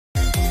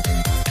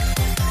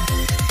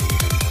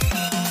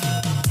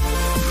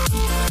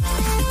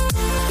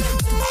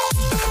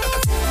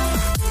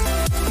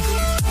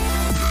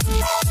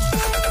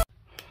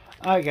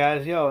Hi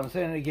guys, yo,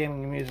 Insanity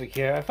Gaming and Music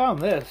here. I found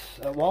this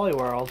at Wally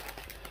World.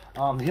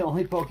 The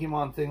only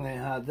Pokemon thing they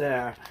had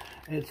there.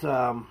 It's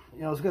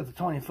it's got the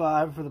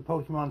 25 for the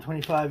Pokemon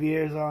 25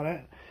 years on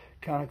it.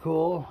 Kind of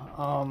cool.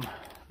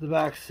 The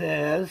back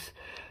says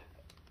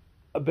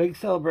a big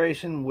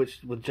celebration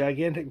with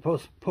gigantic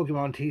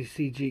Pokemon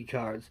TCG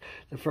cards.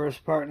 The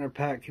first partner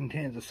pack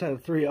contains a set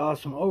of 3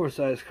 awesome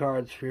oversized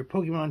cards for your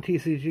Pokemon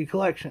TCG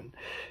collection,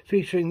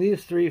 featuring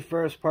these 3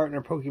 first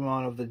partner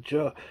Pokemon of the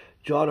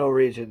Johto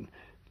region.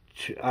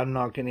 I'm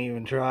not gonna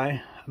even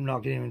try.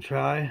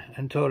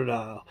 And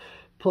Totodile.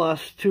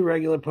 Plus 2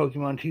 regular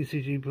Pokemon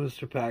TCG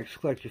booster packs.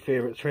 Collect your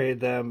favorites, trade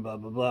them, blah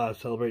blah blah.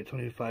 Celebrate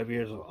 25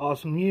 years of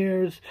awesome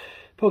years.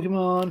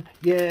 Pokemon,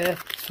 yeah,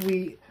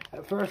 sweet.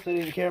 At first I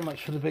didn't care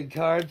much for the big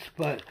cards,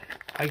 but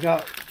I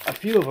got a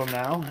few of them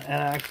now,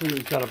 and I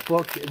actually got a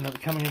book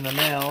coming in the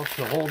mail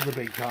to hold the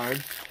big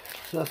cards.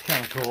 So that's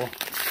kind of cool.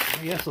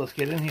 I guess let's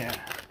get in here.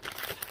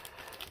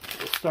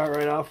 We'll start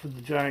right off with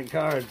the giant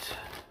cards.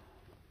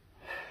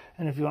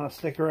 And if you want to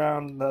stick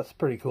around, that's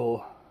pretty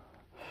cool.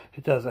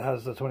 It does, it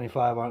has the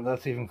 25 on it,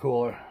 that's even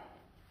cooler.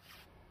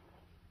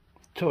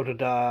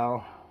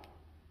 Totodile.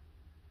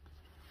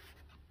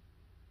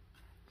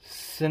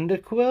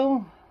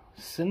 Cyndaquil?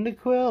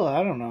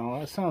 I don't know,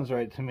 that sounds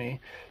right to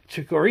me.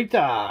 Chikorita!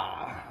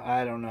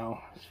 I don't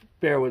know.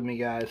 Bear with me,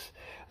 guys.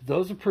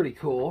 Those are pretty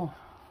cool.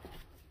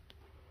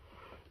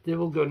 They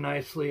will go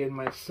nicely in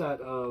my set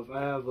of,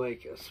 I have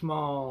like a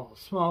small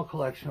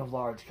collection of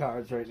large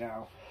cards right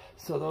now.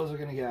 So those are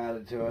going to get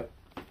added to it.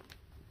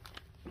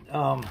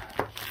 I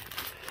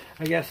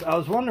guess I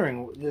was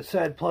wondering, it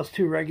said plus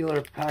 2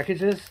 regular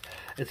packages.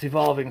 It's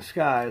Evolving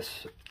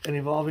Skies. An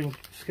Evolving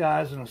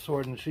Skies and a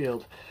Sword and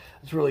Shield.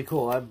 It's really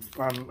cool.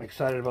 I'm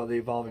excited about the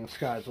Evolving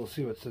Skies. We'll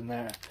see what's in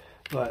there.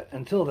 But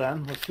until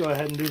then, let's go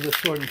ahead and do this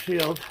Sword and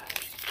Shield.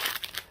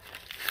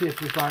 See if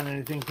we find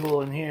anything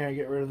cool in here.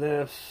 Get rid of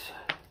this.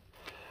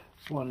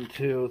 1,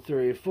 2,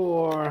 3,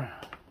 4.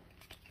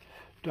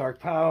 Dark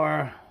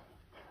Power.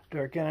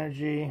 Dark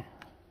Energy.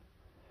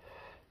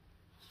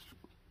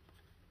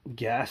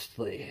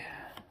 Ghastly.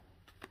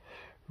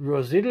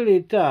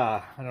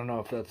 Rosalita. I don't know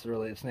if that's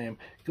really its name.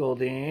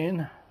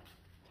 Goldeen.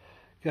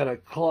 Got a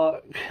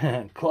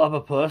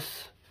Clobopus.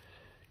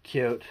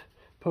 Cute.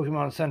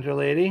 Pokemon Center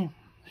Lady.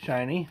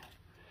 Shiny.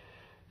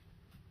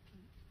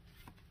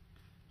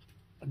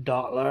 A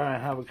Dottler. I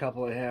have a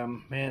couple of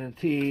him.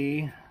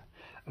 Manatee.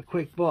 A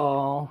Quick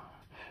Ball.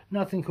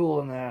 Nothing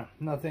cool in there.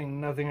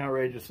 Nothing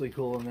outrageously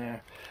cool in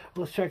there.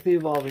 Let's check the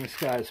Evolving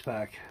Skies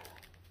pack.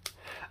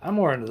 I'm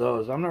more into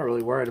those. I'm not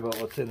really worried about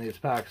what's in these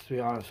packs, to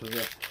be honest with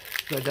you.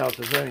 So I doubt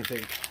there's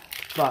anything.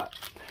 But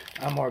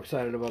I'm more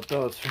excited about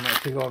those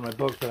to go in my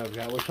book that I've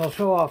got, which I'll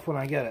show off when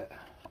I get it.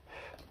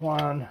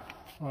 1,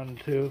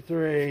 2,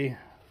 3,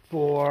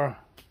 4.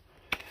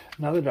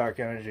 Another Dark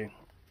Energy.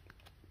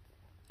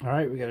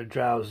 Alright, we got a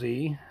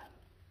Drowsy.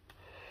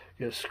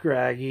 Got a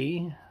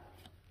Scraggy.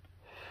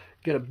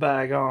 Got a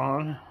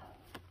Bagon.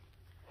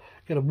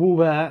 Got a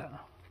Woobat.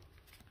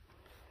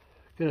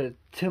 Got a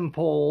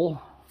Timpole.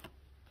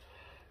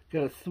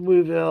 Got a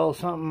Thweevil,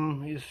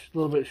 something. He's a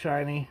little bit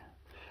shiny.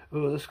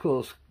 Ooh, this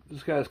cool.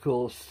 This guy's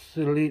cool.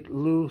 I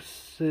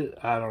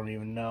don't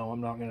even know.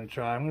 I'm not going to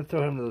try. I'm going to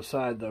throw him to the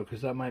side, though,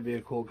 because that might be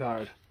a cool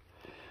card.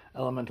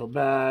 Elemental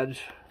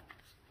Badge.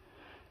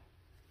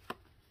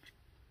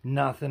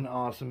 Nothing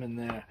awesome in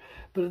there.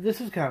 But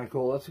this is kind of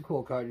cool. That's a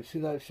cool card. You see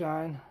that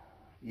shine?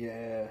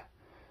 Yeah.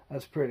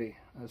 That's pretty.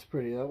 That's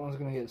pretty. That one's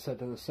going to get set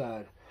to the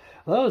side.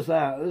 Well, that was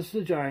that. This is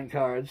the giant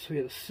cards.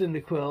 We got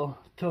Cyndaquil,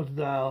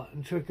 Totodile,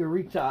 and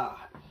Chikorita.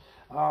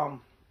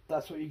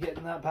 That's what you get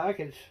in that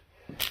package.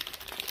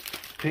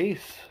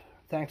 Peace.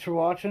 Thanks for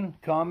watching.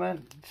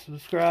 Comment,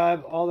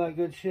 subscribe, all that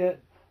good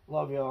shit.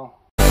 Love y'all.